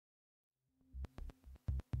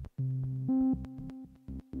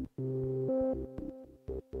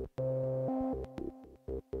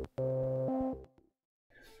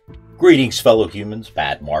Greetings, fellow humans.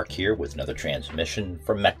 Bad Mark here with another transmission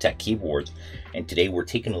from Metre Keyboards, and today we're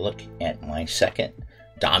taking a look at my second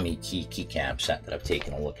Domikey keycap set that I've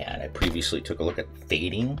taken a look at. I previously took a look at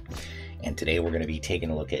Fading, and today we're going to be taking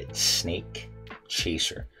a look at Snaake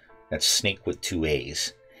Chaser. That's Snake with two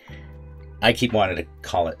A's. I keep wanting to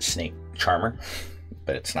call it Snake Charmer,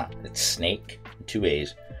 but it's not. It's Snake, two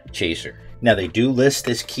A's, Chaser. Now, they do list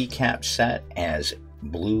this keycap set as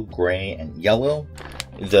blue, gray, and yellow,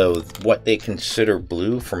 though what they consider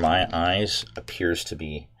blue for my eyes appears to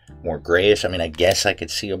be more grayish. I mean, I guess I could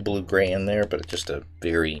see a blue-gray in there, but it's just a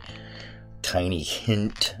very tiny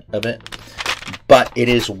hint of it. But it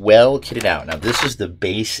is well kitted out. Now, this is the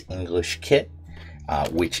base English kit,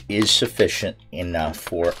 which is sufficient enough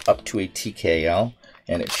for up to a TKL,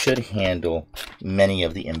 and it should handle many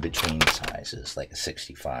of the in-between sizes, like a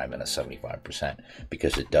 65 and a 75%,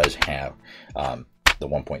 because it does have the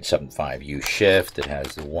 1.75U shift. It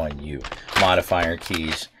has the 1U modifier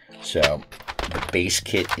keys. So the base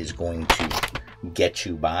kit is going to get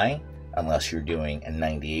you by, unless you're doing a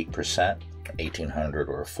 98%, 1800,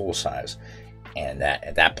 or a full size. And that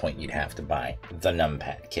at that point you'd have to buy the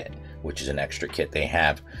numpad kit, which is an extra kit they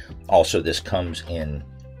have. Also, this comes in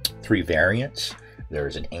 3 variants.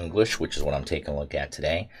 There's an English, which is what I'm taking a look at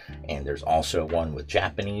today, and there's also one with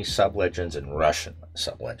Japanese sub-legends and Russian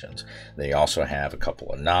sub-legends. They also have a couple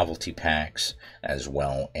of novelty packs, as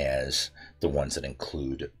well as the ones that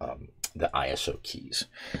include the ISO keys.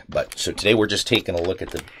 But so today we're just taking a look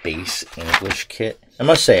at the base English kit. I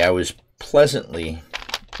must say I was pleasantly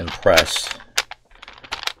impressed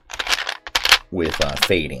with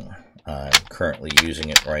Fading. I'm currently using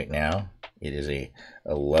it right now. It is a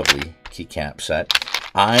lovely keycap set.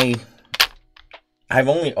 I've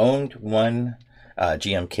only owned one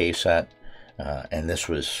GMK set, and this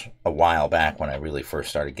was a while back when I really first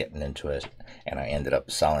started getting into it, and I ended up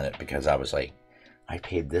selling it because I was like, I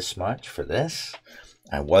paid this much for this?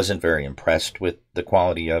 I wasn't very impressed with the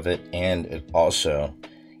quality of it, and it also,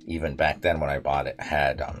 even back then when I bought it,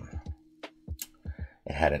 had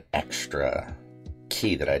an extra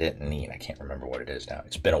key that I didn't need. I can't remember what it is now.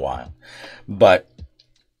 It's been a while. But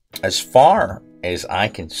as far as I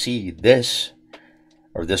can see, this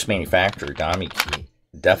manufacturer, Domikey,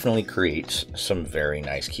 definitely creates some very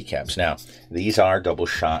nice keycaps. Now, these are double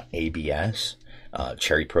shot ABS,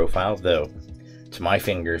 cherry profile, though to my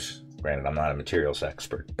fingers, granted I'm not a materials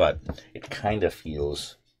expert, but it kind of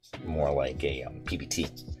feels more like a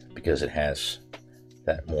PBT, because it has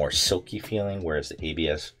that more silky feeling, whereas the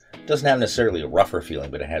ABS doesn't have necessarily a rougher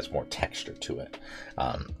feeling, but it has more texture to it.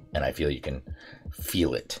 And I feel you can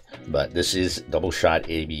feel it. But this is double shot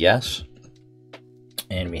ABS.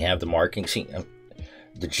 And we have the marking. See,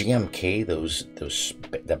 the GMK,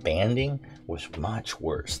 the banding was much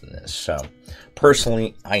worse than this. So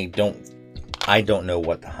personally, I don't know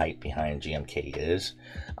what the hype behind GMK is.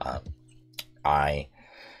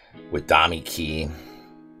 With Domikey,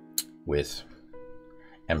 with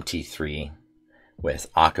MT3,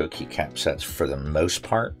 with Akko keycap sets, for the most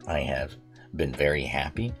part, I have been very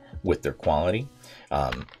happy with their quality.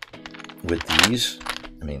 With these,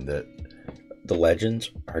 I mean, the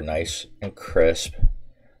legends are nice and crisp.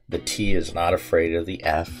 The T is not afraid of the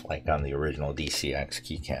F, like on the original DCX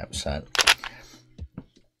keycap set.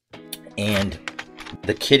 And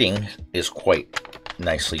the kitting is quite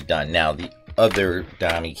nicely done. Now, the other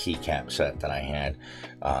Domikey keycap set that I had,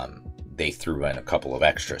 they threw in a couple of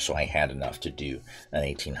extras, so I had enough to do an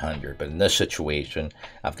 1800. But in this situation,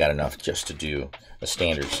 I've got enough just to do a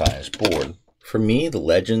standard size board. For me, the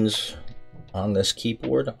legends on this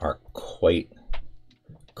keyboard are quite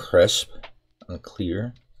crisp and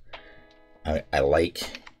clear. I like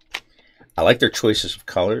their choices of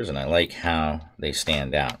colors, and I like how they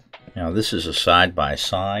stand out. Now, this is a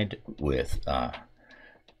side-by-side with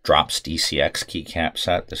Drop's DCX keycap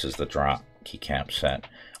set. This is the Drop keycap set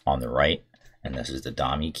on the right, and this is the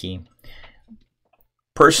Domikey.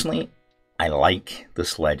 Personally, I like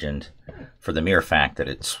this legend for the mere fact that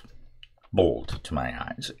it's bold to my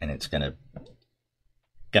eyes, and it's gonna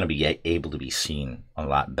be able to be seen a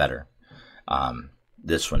lot better.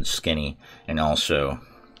 This one's skinny, and also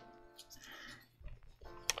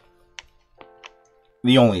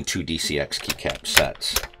the only 2 DCX keycap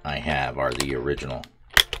sets I have are the original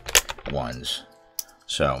ones,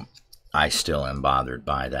 so I still am bothered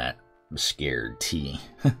by that scared T,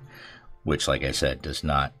 which, like I said, does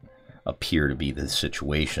not appear to be the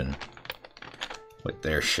situation with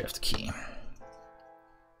their shift key.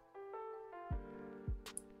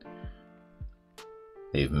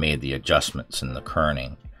 they've made the adjustments in the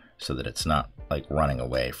kerning so that it's not like running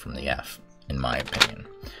away from the F, in my opinion.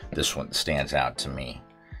 This one stands out to me,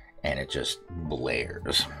 and it just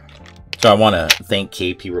blares. So I want to thank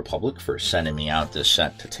KP Republic for sending me out this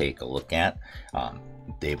set to take a look at.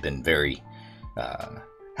 They've been very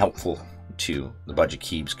helpful to the Budget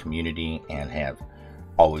Keebs community and have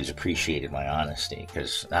always appreciated my honesty,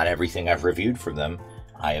 because not everything I've reviewed for them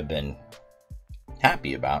I have been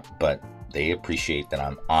happy about, but they appreciate that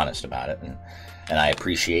I'm honest about it, and I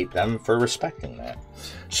appreciate them for respecting that.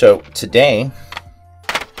 So today,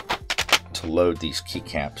 to load these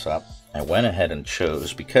keycaps up, I went ahead and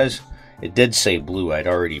chose, because it did say blue, I'd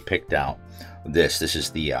already picked out this. This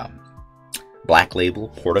is the Black Label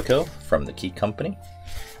Portico from the Key Company.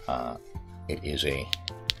 It is a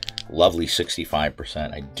lovely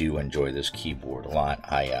 65%. I do enjoy this keyboard a lot.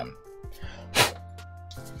 I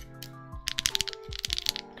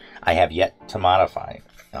have yet to modify it.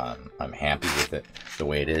 I'm happy with it the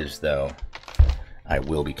way it is, though I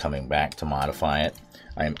will be coming back to modify it.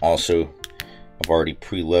 I've already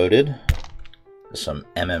preloaded some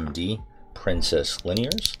MMD Princess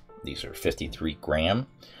Linears. These are 53 gram.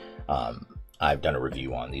 I've done a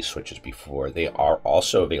review on these switches before. They are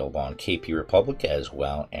also available on KP Republic as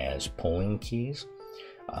well as Pulling Keys.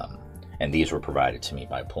 And these were provided to me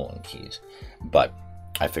by Pulling Keys. But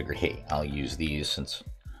I figured, hey, I'll use these since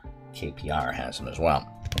KPR has them as well.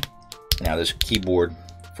 Now this keyboard,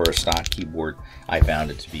 for a stock keyboard, I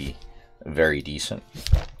found it to be very decent.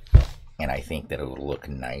 And I think that it will look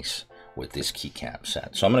nice with this keycap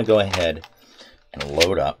set. So I'm going to go ahead and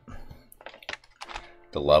load up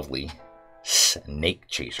the lovely Snaake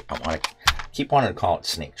Chaser. I keep wanting to call it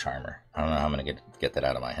Snake Charmer. I don't know how I'm going to get that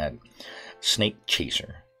out of my head. Snaake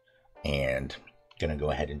Chaser. And going to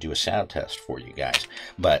go ahead and do a sound test for you guys.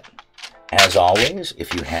 But as always,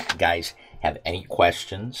 if you guys have any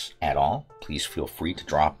questions at all, please feel free to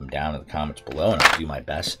drop them down in the comments below, and I'll do my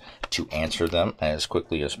best to answer them as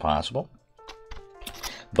quickly as possible.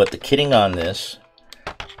 But the kitting on this,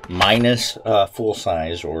 minus full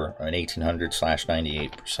size or an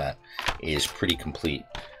 1800/98%, is pretty complete.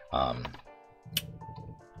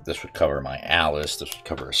 This would cover my Alice. This would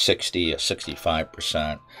cover a 60, a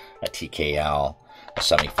 65%, a TKL, a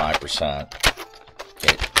 75%.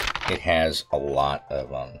 It has a lot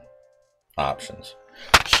of options.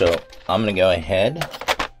 So I'm going to go ahead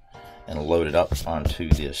and load it up onto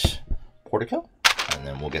this Portico, and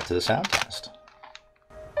then we'll get to the sound test.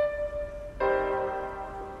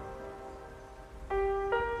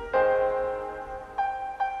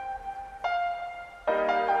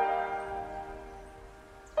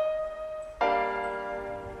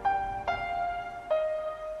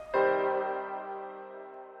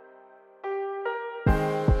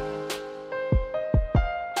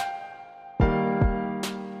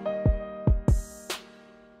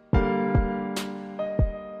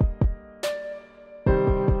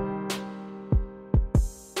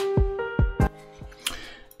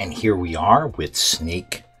 And here we are with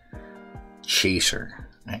Snaake Chaser.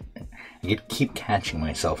 I keep catching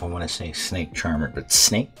myself. I want to say Snake Charmer, but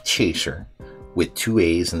Snaake Chaser with 2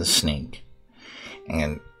 A's in the snake.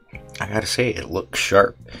 And I gotta say, it looks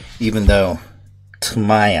sharp. Even though, to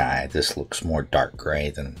my eye, this looks more dark gray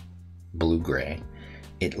than blue gray.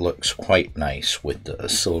 It looks quite nice with the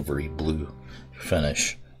silvery blue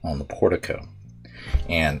finish on the Portico.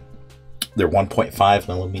 And they're 1.5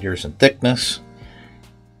 millimeters in thickness.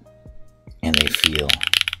 And they feel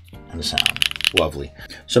and sound lovely.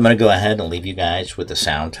 So I'm going to go ahead and leave you guys with the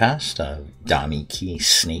sound test of Domikey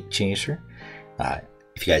Snaake Chaser.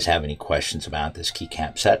 If you guys have any questions about this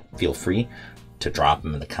keycap set, feel free to drop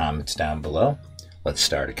them in the comments down below. Let's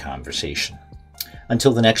start a conversation.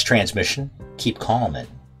 Until the next transmission, keep calm and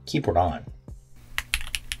keep it on.